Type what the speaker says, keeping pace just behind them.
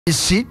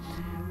isi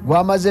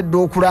gwamaze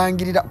ddo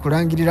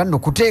okulangirira no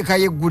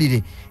kuteekayo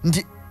eggulire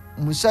nti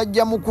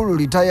musajja mukulu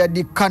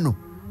retired Kano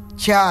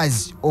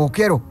Charles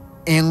Okero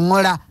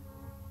Engola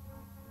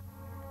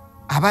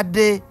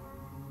abadde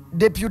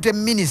Deputy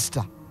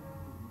Minister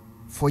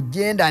for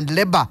Gender and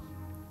Labour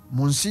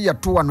mu nsi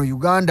yattu wano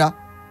Uganda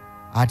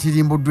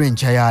atirimbuddwa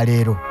enkya ya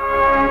leero.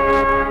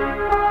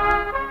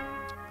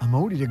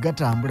 Amawulire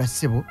gatambula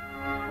ssebo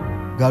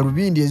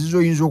galubindi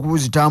ezizoyinza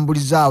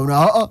okubuzitambulizaawo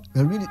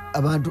galubindi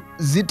abantu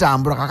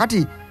zitambula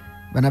kakati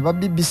bana ba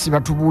BBC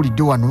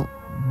batubuulidde wano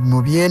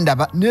mu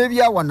byendaba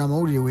n'ebyawana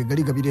amawulire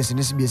wegali gabirese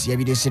ne CBS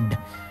yabirese dda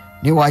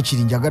ne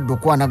waakiri njagadde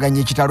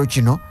okwanaganya ekitalo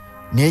kino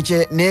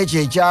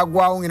n'ekyo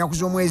ekyagwawo ng'enaku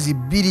z'omwezi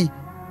 2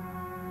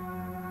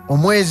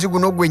 omwezi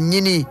guno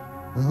gwennyini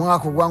mu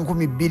mwaka gwa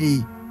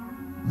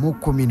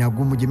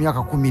 2011 gy'emyaka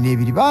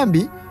 12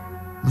 bambi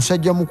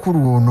musajja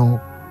mukulu ono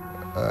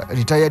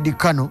retired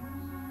Kano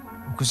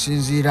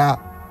okusinziira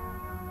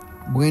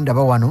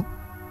bwendaba wano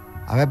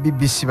aba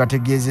BBC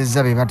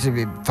bategeezezza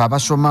be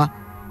abasoma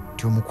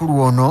nti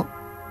omukulu ono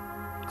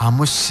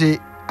amusse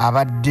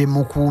abadde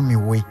mukuumi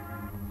we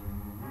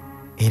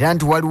era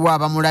nti waliwo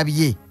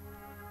abamulabye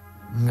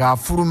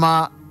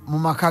ng'afuluma mu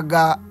maka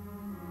ga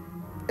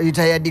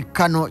retired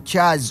Kano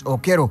Charles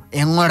Okero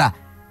Engola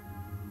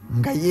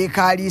nga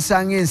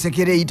yeekaliisa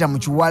ng'ensekere eyita mu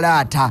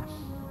kiwalaata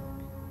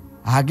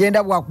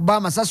agenda bwakuba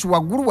amasasi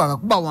waggulu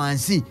bwagakuba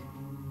wansi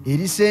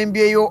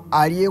erisembyeyo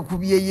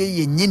alyekubyeyo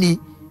yennyini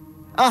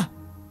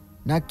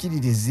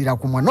nakkiririzira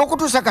kumwa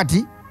n'okutuusa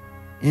kati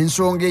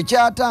ensonga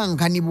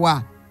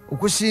ekyatankanibwa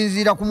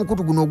okusinziira ku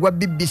mukutu guno ogwa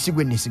BBC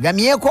gwe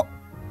nesigamyeko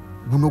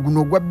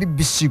guno ogwa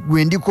BBC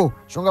gwendiko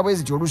nsonga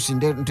bwezi ti oluusi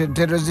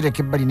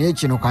nterozireka ebbali naye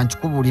kino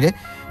kankikubuulire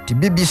ti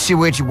BBC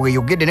bweti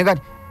bweyogedde ne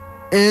kati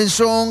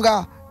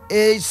ensonga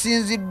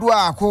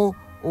esinziddwako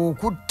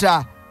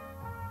okutta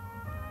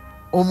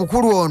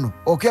omukulu ono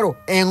Okero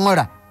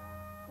Engola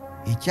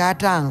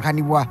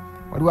ekyatankanibwa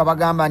waliwo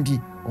abagamba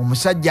nti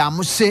omusajja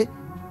amusse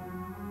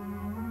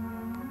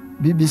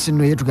BBC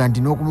no yetuga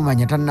nti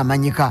n'okumumanya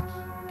tannamanyika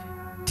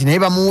ti naye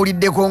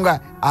bamuwuliddeko nga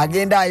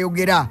agenda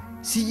ayogera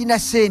siyina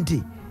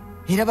ssente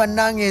era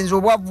bannange nze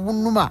obwavu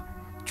bunnuma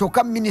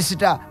kyokka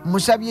minisita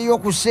musabyeyo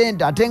ku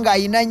ssente ate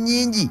ng'ayina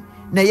nnyingi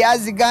naye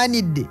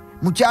azigaanidde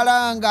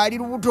mukyala nga ali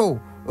lubuto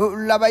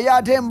labayo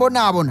ate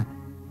mbonaabona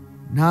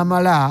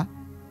n'amala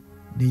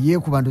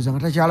neyeekuba ndoza nga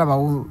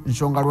takyalabawo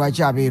nsonga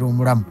lwaki abeera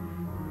omulamu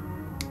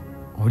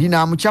oli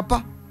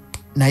n'amucapa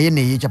naye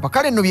neyeecapa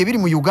kale nno bye biri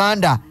mu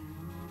Uganda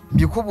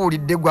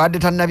mbikubuulidde gwe adde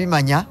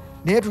tannabimanya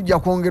naye tujja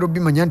kwongera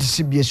obimanya nti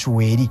CBS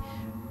weeri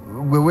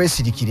gwe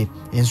weesirikire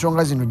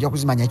ensonga zino ojja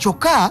kuzimanya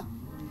kyokka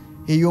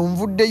eyo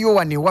nvuddeyo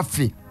wane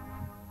waffe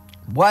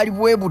bwali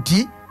bwe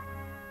buti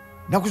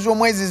naku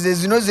z'omwezi ze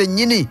zino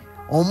zennyini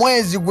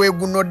omwezi gwe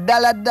guno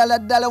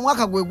ddala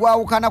omwaka gwe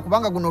gwawukana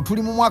kubanga guno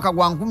tuli mu mwaka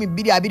gwa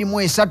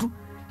 2023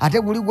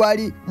 ate guli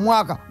gwali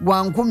mwaka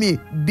gwa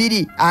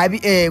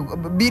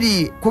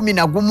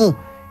 2011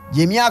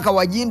 gy'emyaka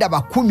wagindaba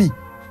 10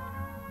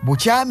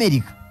 bukya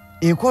Amerika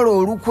ekola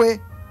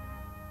olukwe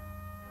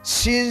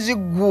sinzi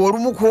gwe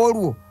olumu ku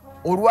olwo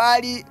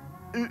olwali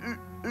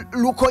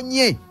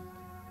lukonye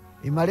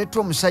emaleta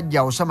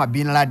omusajja Osama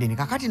bin Laden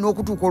kakati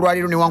n'okutuuka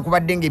olwaliro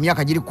newankubadde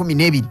ng'emyaka giri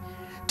 12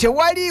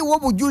 tewaliiwo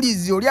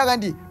bujulizi olyaga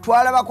nti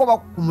twalabako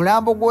ku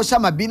mulambo gwa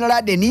Osama bin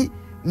Laden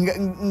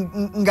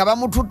nga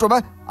bamututto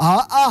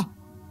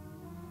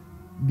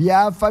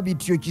byafa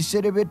bityo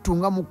kiserebettu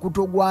nga mu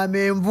kuto gwa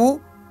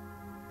menvu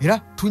era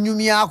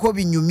tunyumyako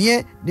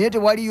binyumye naye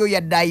tewaliyo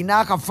yadde ayina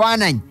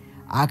akafaananyi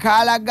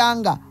akaalaga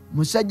nga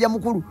musajja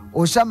mukulu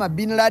Osama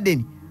bin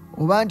Laden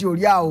oba nti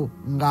oli awo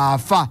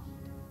ng'afa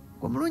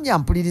gwe mulungi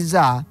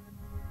ampuliriza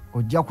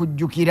ojja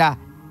kujjukira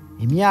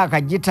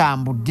emyaka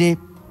gitambudde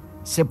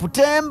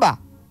Seputemba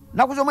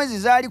naku z'omwezi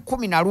zaali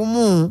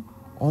 11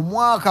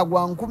 omwaka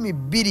gwa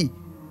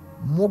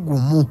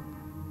 2001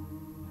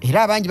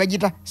 era abangi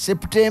bagita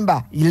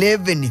September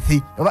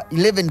 11th oba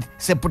 11th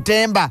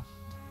September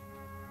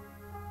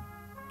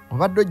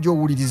obadde ojja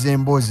owuliriza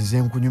emboozi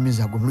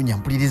zenkunyumiza gwe mulungi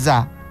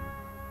ampuliriza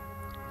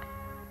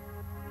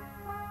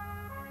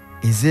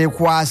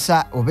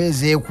ezeekwasa oba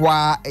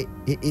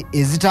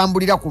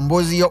ezitambulira ku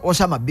mboozi ya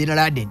Osama bin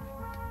Laden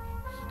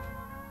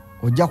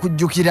ojja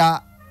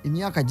kujjukira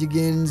emyaka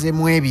gigenze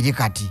mu 2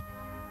 kati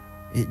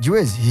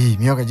jiwezi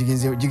emyaka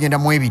gigenda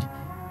mu 2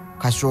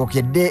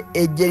 kasookedde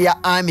ejje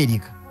lya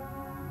Amerika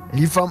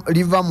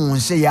liva mu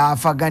nsi ya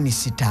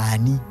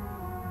Afghanistan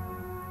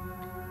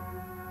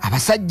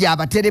abasajja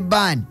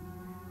abaterebani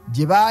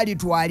gye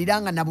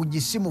baalitwalira nga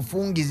nabugisi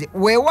mufungize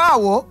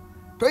weewaawo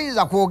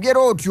toyinza kwogera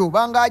otyo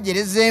banga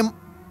agerezeemu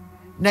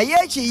naye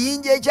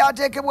ekiyinja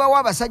ekyateekebwawo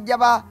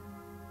abasajja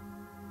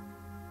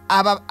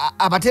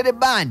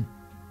abaterebani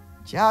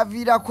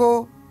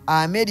kyaviirako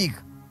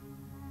Amerika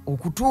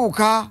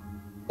okutuuka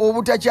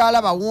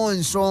obutakyalabawo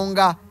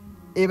nsonga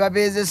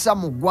ebabeezesa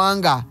mu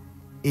ggwanga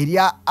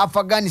erya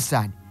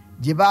Afghanistan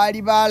gye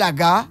baali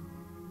baalaga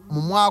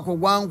mu mwaka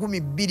ogwa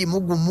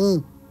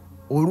 2001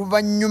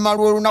 oluvannyuma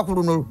lw'olunaku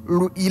luno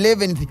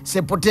 11th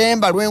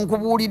September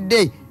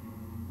lwenkubuulidde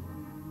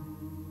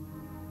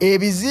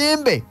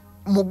ebizimbe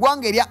mu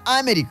ggwanga erya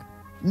America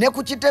ne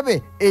ku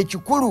kitebe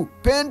ekikulu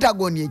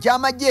Pentagon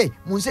ekyamagye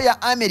mu nsi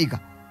ya America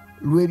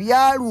lwe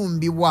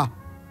byalumbibwa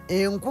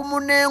enkumu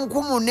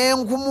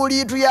n'enkumu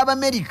liitu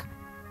y'Abamerika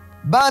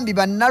bambi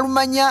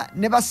bannalumanya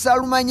ne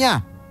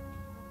bassalumanya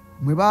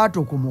mwe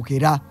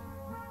baatokomokera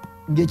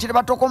ng'ekiri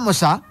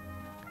batokomosa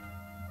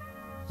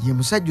ye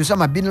musajja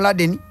Osama bin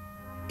Laden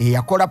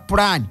eyakola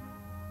pulaani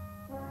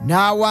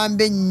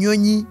n'awamba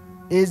ennyonyi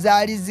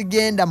ezaali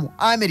zigenda mu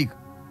America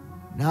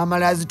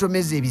n'amala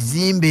azitomeza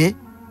ebizimbe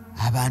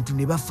abantu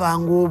ne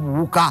bafanga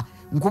obuwuka.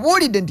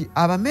 Nkubuulidde nti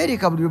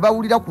Abamerika buli lwe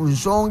bawulira ku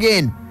nsonga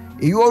eno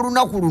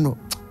ey'olunaku luno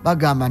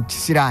bagamba nti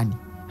siraani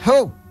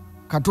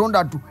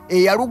Katonda tu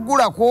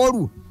eyaluggulako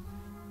olwo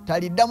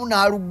taliddamu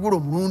n'aluggula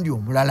omulundi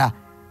omulala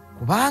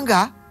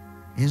kubanga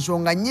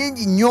ensonga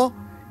nnyingi nnyo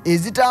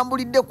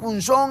ezitambulidde ku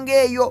nsonga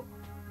eyo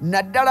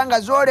naddala nga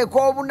zooleka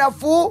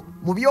obunafu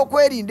mu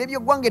byokwerinda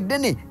eby'eggwanga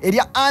eddene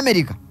erya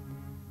America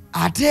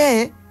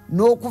ate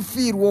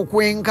n'okufiirwa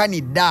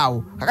okwenkanidde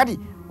awo. Kakati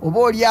oba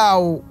oli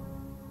awo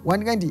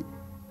wandiga nti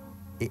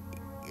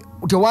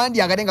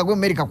tewandiyagale nga gwe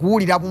America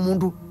kuwulira ku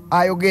muntu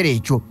ayogera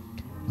ekyo.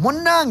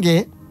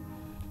 Munnange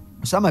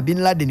Osama bin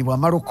Laden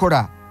bw'amala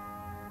okukola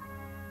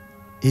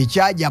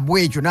ekyajabu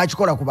ekyo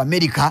n'akikola ku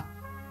Bamerika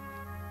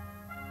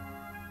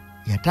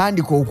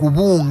yatandika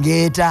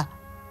okubungeeta,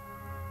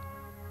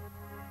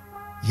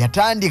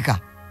 yatandika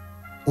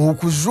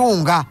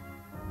okuzunga.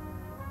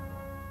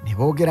 Ne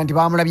boogera nti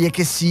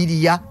baamulabyeko e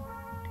Syria,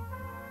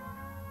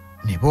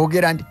 ne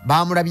boogera nti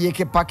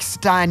baamulabyeko e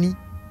Pakisitaani,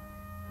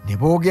 ne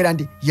boogera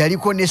nti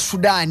yaliko ne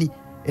Sudaani.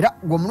 Era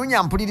gwe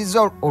omulunya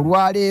mpuliriza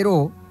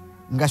olwaleero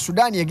nga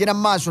Sudaani egenda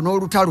mu maaso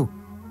n'olutalo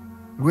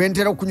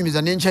lwentera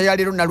okunyumiza n'enkya ya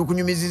leero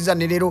nalukunyumizizza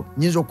ne leero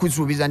nyinza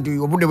okwisuubiza nti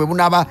obudde bwe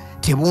bunaaba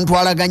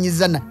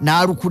tebuntwalaganyiza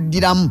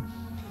n'alukuddiramu.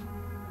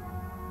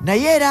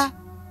 Naye era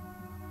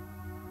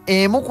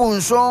emu ku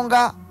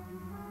nsonga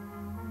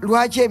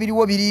lwaki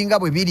ebiriwo biringa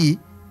bwe biri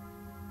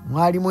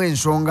mwalimu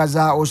ensonga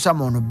za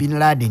Osama ono bin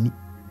Laden.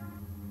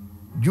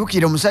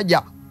 Jjukira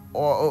omusajja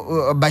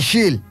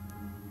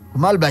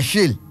Omar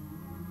Bashir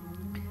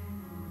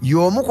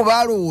y'omu ku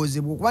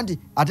baalowoozebwa okuba nti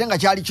ate nga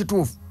kyali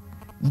kituufu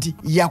nti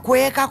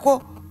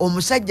yakwekako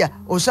omusajja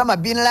Osama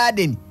bin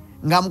Laden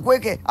nga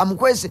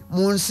amukwese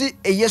mu nsi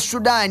ey'e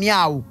Sudaani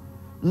awo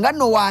nga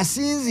nno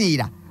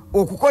waasinziira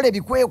okukola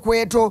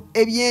ebikwekweto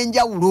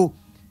eby'enjawulo.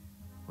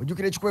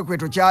 Ojjukira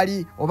ekikwekweto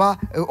kyali oba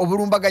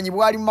obulumbaganyi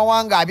bwali mu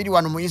mawanga abiri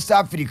wano mu East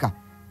Africa.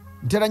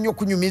 Ntera nnyo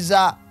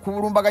okunyumiza ku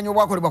bulumbaganyi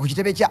obwakolebwa ku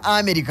kitebe kya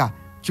America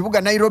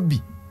kibuga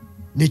Nairobi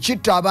ne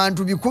kitta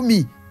abantu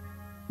 100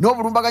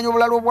 n'obulumbaganyi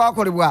obulala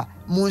obwakolebwa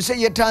mu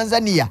nsi y'e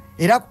Tanzania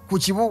era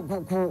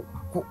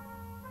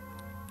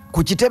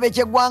ku kitebe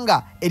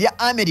ky'eggwanga erya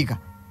America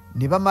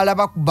ne bamala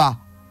bakuba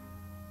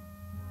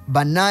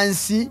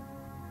bannansi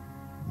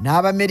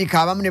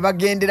n'Abamerika abamu ne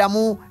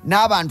bagenderamu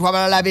n'abantu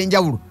abalala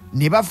ab'enjawulo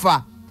ne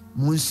bafa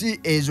mu nsi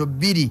ezo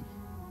bbiri.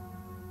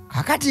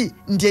 Kakati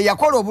nti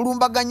eyakola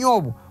obulumbaganyi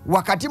obwo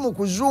wakati mu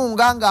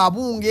kuzunga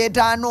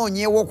ng'abungeeta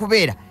anoonyeewo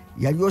okubeera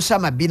yali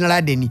Osama bin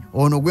Laden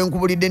ono gwe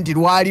nkubulidde nti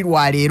lwali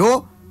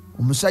lwaleero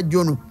omusajja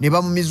ono ne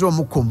bamumiza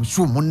omukka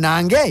omusu.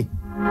 Munnange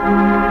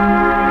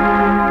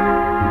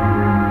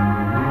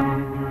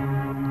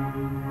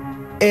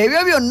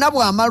ebyo byonna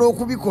bw'amala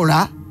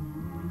okubikola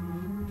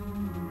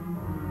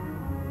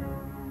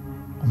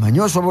omanyi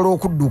osobola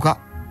okudduka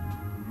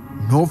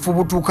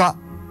n'ofubutuka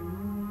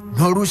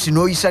n'oluusi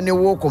n'oyisa ne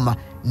wookoma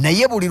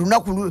naye buli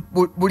lunaku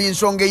buli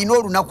nsonga erina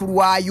olunaku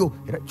lwayo.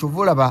 Era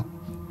kyova olaba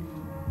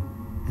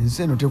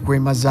ensi eno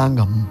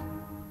tekwemazangamu,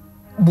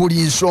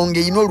 buli nsonga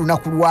erina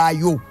olunaku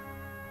lwayo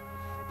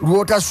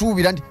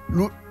lw'otasuubira nti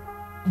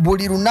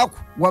buli lunaku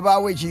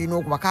wabaawo ekirina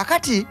okuba.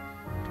 Kaakati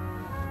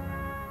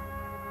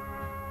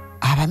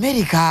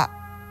Abamerika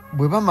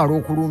bwe bamala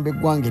okulumba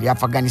eggwanga erya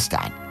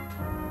Afghanistan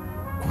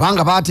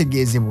kubanga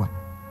baategeezebwa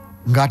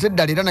ng'ate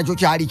eddala era nakyo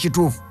kyali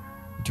kituufu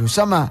nti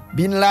Osama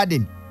bin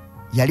Laden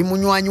yali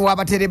munywanyi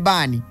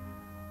w'Abatalibaani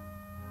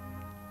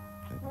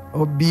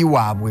obbi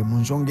waabwe mu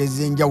nsonga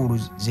ez'enjawulo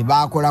ze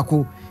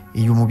baakolako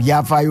eyo mu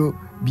byafaayo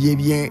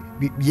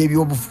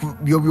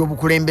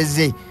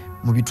by'ebyobukulembeze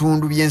mu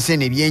bitundu by'ensi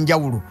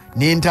eby'enjawulo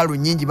n'entalo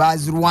nnyingi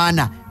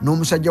baazirwana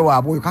n'omusajja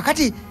waabwe oyo.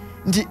 Kakati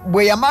nti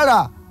bwe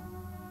yamala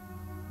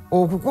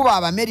okukuba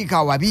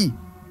Abamerika wabi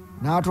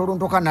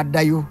n'atolontoka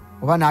n'addayo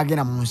oba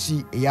n'agenda mu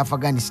nsi eya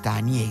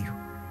Afghanistan eyo.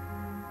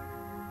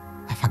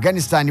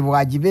 Afghanistan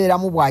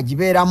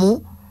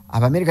bwagibeeramu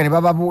Abamerika ne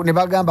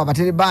bagamba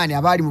Abatalibaani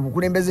abaali mu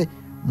bukulembeze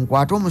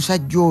mukwate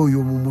omusajja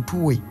oyo mu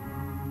mutuwe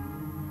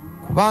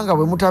kubanga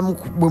bwe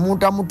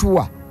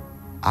mutamutuwa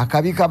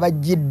akabi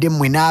kabajjidde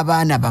mmwe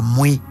n'abaana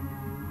bammwe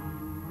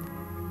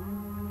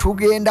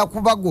tugenda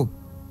kubagoba,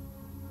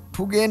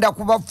 tugenda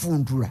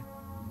kubafuntula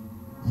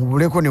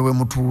mubuleko ne we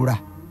mutuula.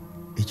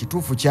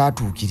 Ekituufu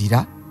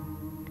kyatuukirira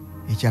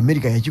ekyo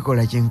Amerika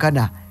yakikola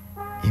kyenkana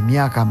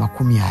emyaka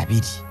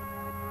 20.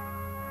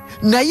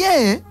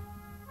 Naye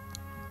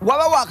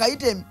waba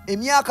wakayita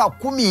emyaka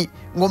 10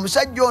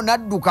 ng'omusajja ono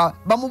adduka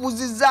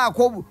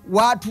bamubuzizzaako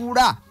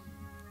watuula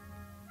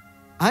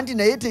anti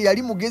naye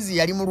teyali mugezi,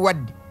 yali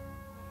mulwadde,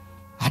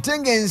 ate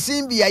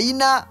ng'ensimbi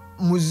yayina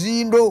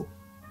muzindo.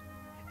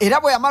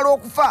 Era bwe yamala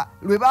okufa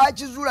lwe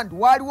baakizuula nti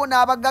waaliwo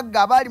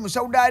n'abagagga abaali mu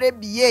Saudi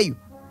Arabia eyo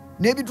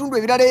n'ebitundu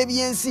ebirala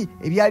ebyensi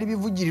ebyali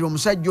bivujjirira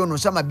omusajja ono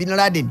Osama bin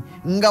Laden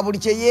nga buli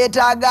kye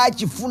yeetaaga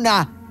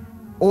akifuna,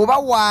 oba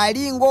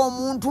waali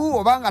ng'omuntu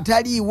oba nga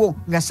taliiwo,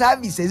 nga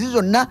saaviisi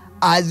zonna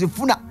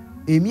azifuna.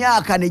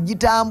 Emyaka ne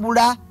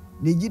gitambula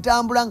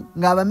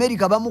nga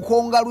Abamerika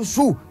bamukonga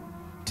lusu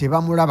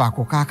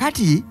tebamulabako.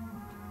 Kaakati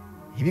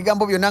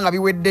ebigambo byonna nga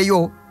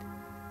biweddeyo,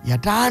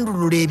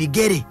 yatandulula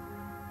ebigere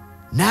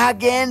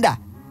n'agenda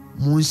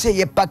mu nsi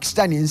ey'e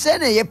Pakistan. Ensi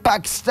eno ey'e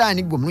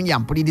Pakistan gwe mulungi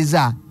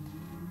ampuliriza,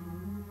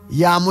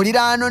 ya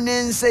muliraano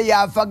n'ensi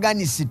eya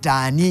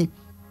Afghanistan.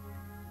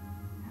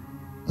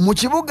 Mu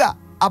kibuga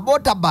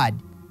Abbottabad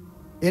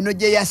eno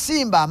gye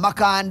yasimba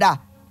amakanda,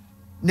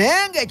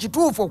 naye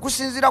ng'ekituufu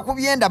okusinziira ku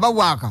byenda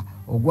bawaaka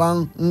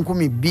ogwa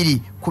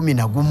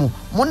 2011.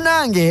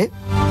 Munnange,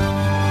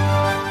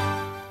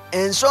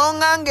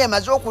 ensonga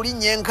ng'emaze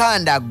okulinnya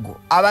enkandaggo,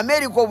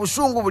 Abamerika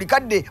obusungu buli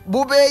kadde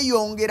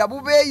bubeeyongera.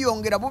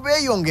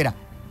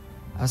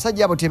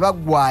 Abasajja abo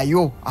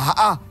tebaggwaayo.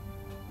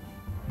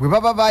 Bwe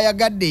baba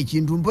bayagadde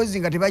ekintu mpozi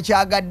nga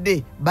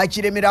tebakyagadde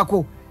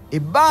bakiremerako.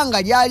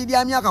 Ebbanga lyali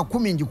lya myaka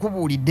 10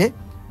 ngikubuulidde,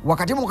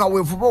 wakati mu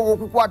kaweefuba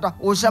ow'okukwata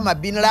Osama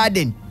bin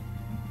Laden.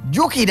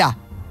 Jjukira,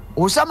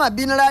 Osama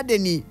bin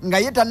Laden nga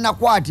ye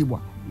tannakwatibwa,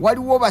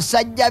 waliwo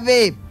basajja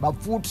be ba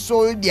foot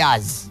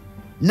soldiers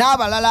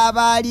n'abalala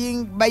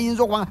abaali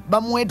bayinza okuba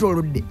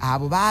bamwetoolodde.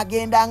 Abo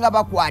baagendanga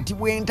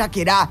bakwatibwa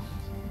entakera,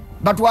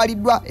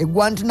 batwaliddwa e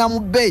Guantanamo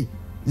Bay,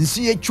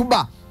 nsi y'e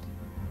Cuba.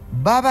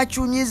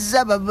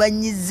 Babakyunyizza,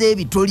 babanyizza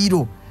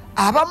ebitoliro.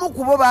 Abamu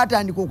ku bo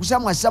baatandika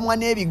okusamwasamwa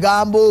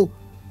n'ebigambo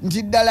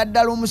nti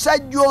ddala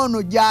omusajja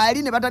ono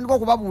gy'ali, ne batandika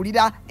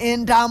okubabuulira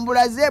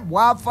entambula ze,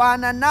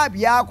 bwafaanana,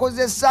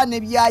 byakozesa ne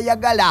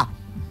byayagala.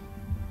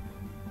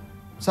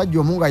 Musajja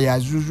omu nga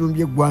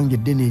yazuzumbye eggwanga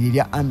eddene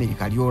erya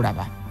Amerika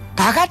ly'olaba.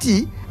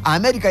 Kaakati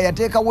Amerika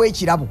yateekawo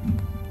ekirabo.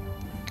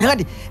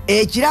 Kati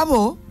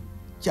ekirabo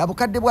kya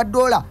bukadde bwa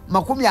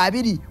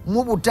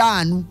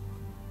 $25.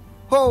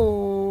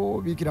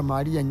 Bikira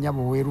Maria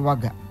nnyabo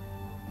w'erubaga.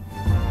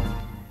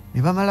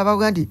 Ne bamala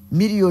bavuga nti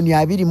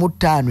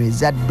 $25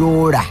 eza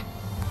 $.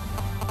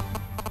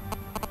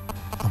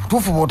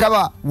 Obutuufu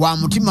bw'otaba wa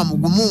mutima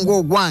mugumu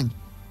ng'ogwange,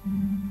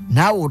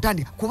 naawe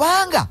otandika.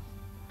 Kubanga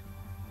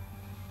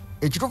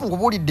ekituufu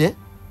nkubuulidde,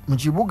 mu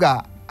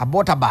kibuga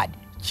Abbottabad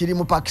kiri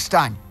mu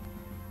Pakistan,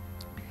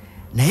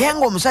 naye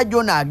ng'omusajja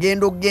ono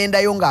agenda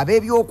okugendayo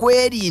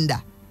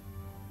ng'ab'ebyokwerinda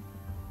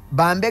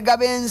bambega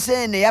b'ensi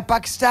eno eya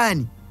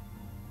Pakistan,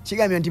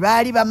 kigambye nti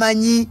baali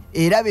bamanyi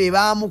era be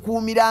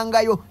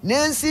baamukuumirangayo,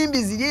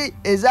 n'ensimbi ziri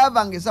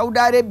ezaavanga e Saudi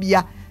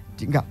Arabia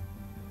nga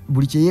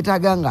buli kye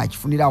yeetaaga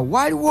ng'akifunira.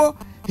 Waliwo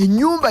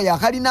ennyumba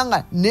yakalina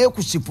nga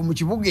neekusifu mu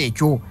kibuga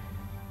ekyo,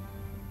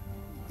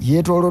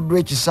 yeetooloddwa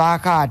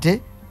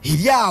ekisaakaate,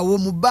 eri awo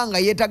mu bbanga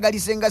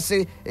yeetagalise nga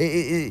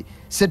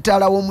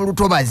settaala w'omu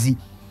lutobazi.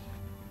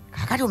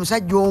 Kaakati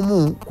omusajja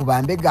omu ku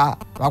bambega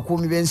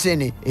bakuumi b'ensi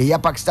eno eya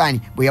Pakistan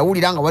bwe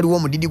yawulira nga waliwo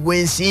omudidi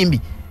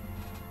gw'ensimbi,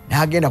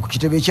 n'agenda ku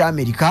kitebe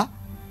ky'Amerika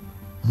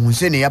mu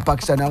nsi eno eya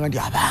Pakistan n'agamba nti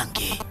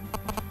abange,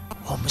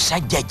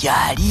 omusajja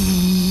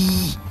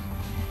gy'ali,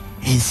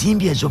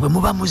 ensimbi ezo bwe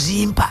muba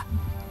muzimpa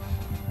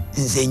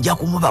nze nja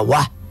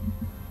kumubawa,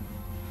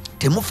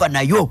 temufa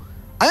nayo.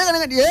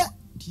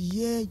 Nti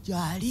ye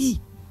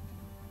gy'ali,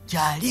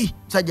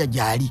 musajja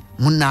gy'ali.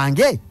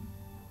 Munnange,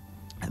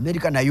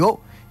 Amerika nayo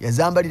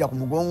yazambalira ku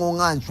mugongo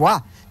nga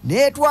nswa,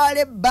 n'etwala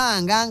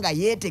ebbanga nga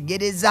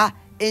yeetegereza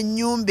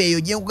ennyumba eyo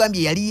gye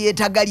nkugambye yali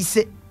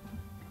yeetagalise.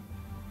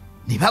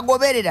 Ne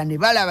bagoberera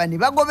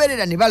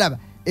ne balaba.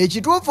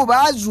 Ekituufu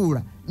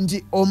baazuula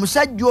nti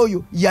omusajja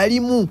oyo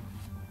yalimu.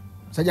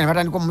 Musajja ne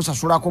batandika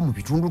omusasulako mu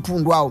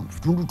bitundutundu awo,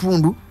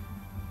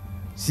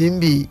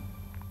 simbi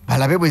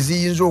balabe bwe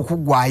ziyinza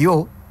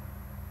okuggwayo,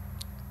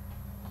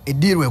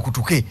 eddiirwa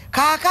ekutuke.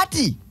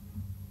 Kaakati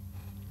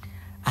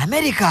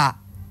Amerika,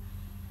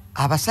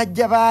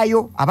 abasajja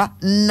baayo aba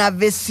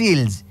Navy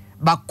Seals,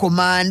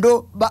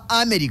 bakomando ba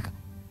Amerika,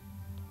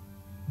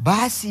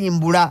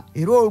 baasimbula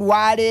era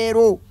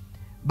olwaleero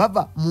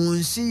bava mu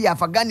nsi ya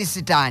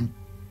Afghanistan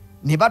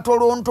ne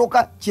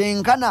batolontoka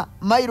kyenkana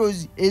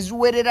miles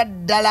eziwerera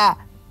ddala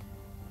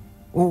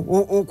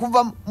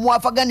okuva mu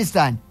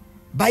Afghanistan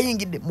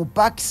bayingidde mu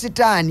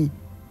Pakistan.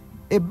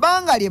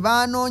 Ebbanga lye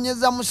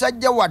baanoonyeza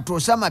musajja wattu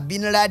Osama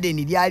bin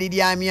Laden lyali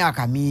lya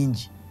myaka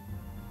mingi,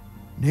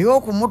 naye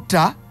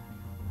okumutta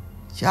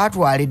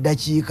kyatwala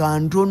eddakiika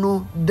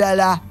ntono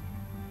ddala,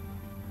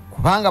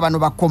 kubanga bano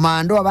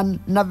bakomando aba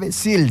Navy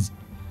Seals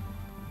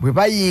bwe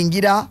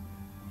bayingira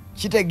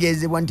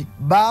kitegeezebwa nti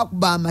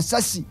baakuba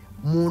amasasi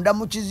munda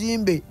mu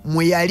kizimbe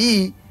mwe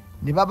yali,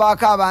 ne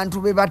babaako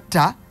abantu be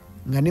batta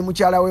nga ne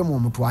mukyala we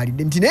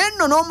mwomutwalidde. Nti naye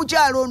nno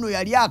n'omukyala ono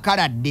yali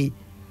akaladde,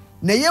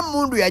 naye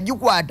emmundu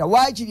yagikwata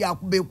waakiri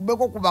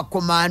akubekubeko ku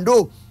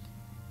bakomando,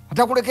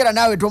 atakulekera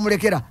naawe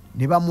tomulekera.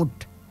 Ne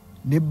bamutta,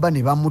 nebba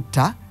ne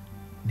bamutta,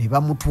 ne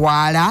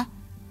bamutwala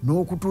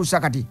n'okutuusa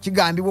kati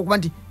kigambibwa okuba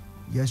nti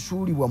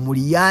yasuulibwa mu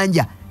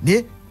liyanja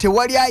ne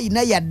tewali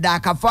ayina yadde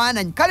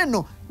akafaananyi. Kale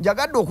nno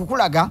njagadde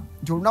okukulaga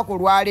nti olunaku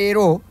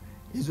olwaleero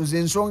ezo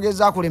z'ensonga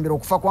ezaakulembera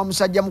okufa kwa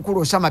musajja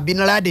mukulu Osama bin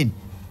Laden.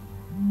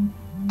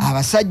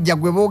 Abasajja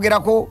gwe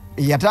boogerako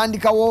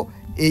eyatandikawo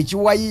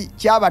ekiwayi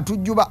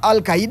ky'abatujju ba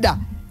Al-Qaeda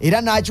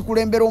era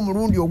n'akikulembera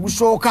omulundi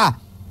ogusooka.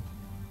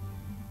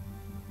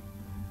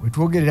 We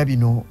twogerera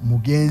bino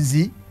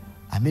mugenzi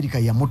Amerika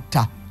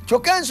yamutta.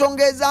 Kyokka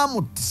ensonga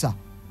ezaamuttisa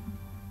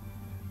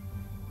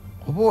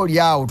oba oli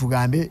awo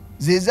tugambe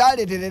ze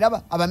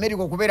zaaleetera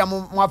Abamerika okubeera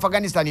mu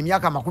Afghanistan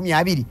emyaka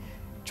 20.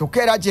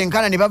 Kyokka era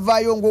kyenkana ne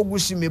bavaayo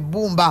ng'ogusima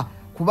ebbumba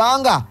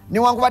kubanga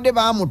newankubadde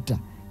baamutta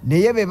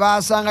naye be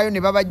baasangayo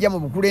ne babajja mu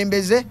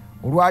bukulembeze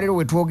olwaleero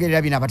we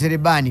twogerera bino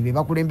abaterebaani be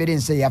bakulembera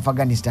ensi ya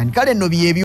Afghanistan. Kale nno byebyo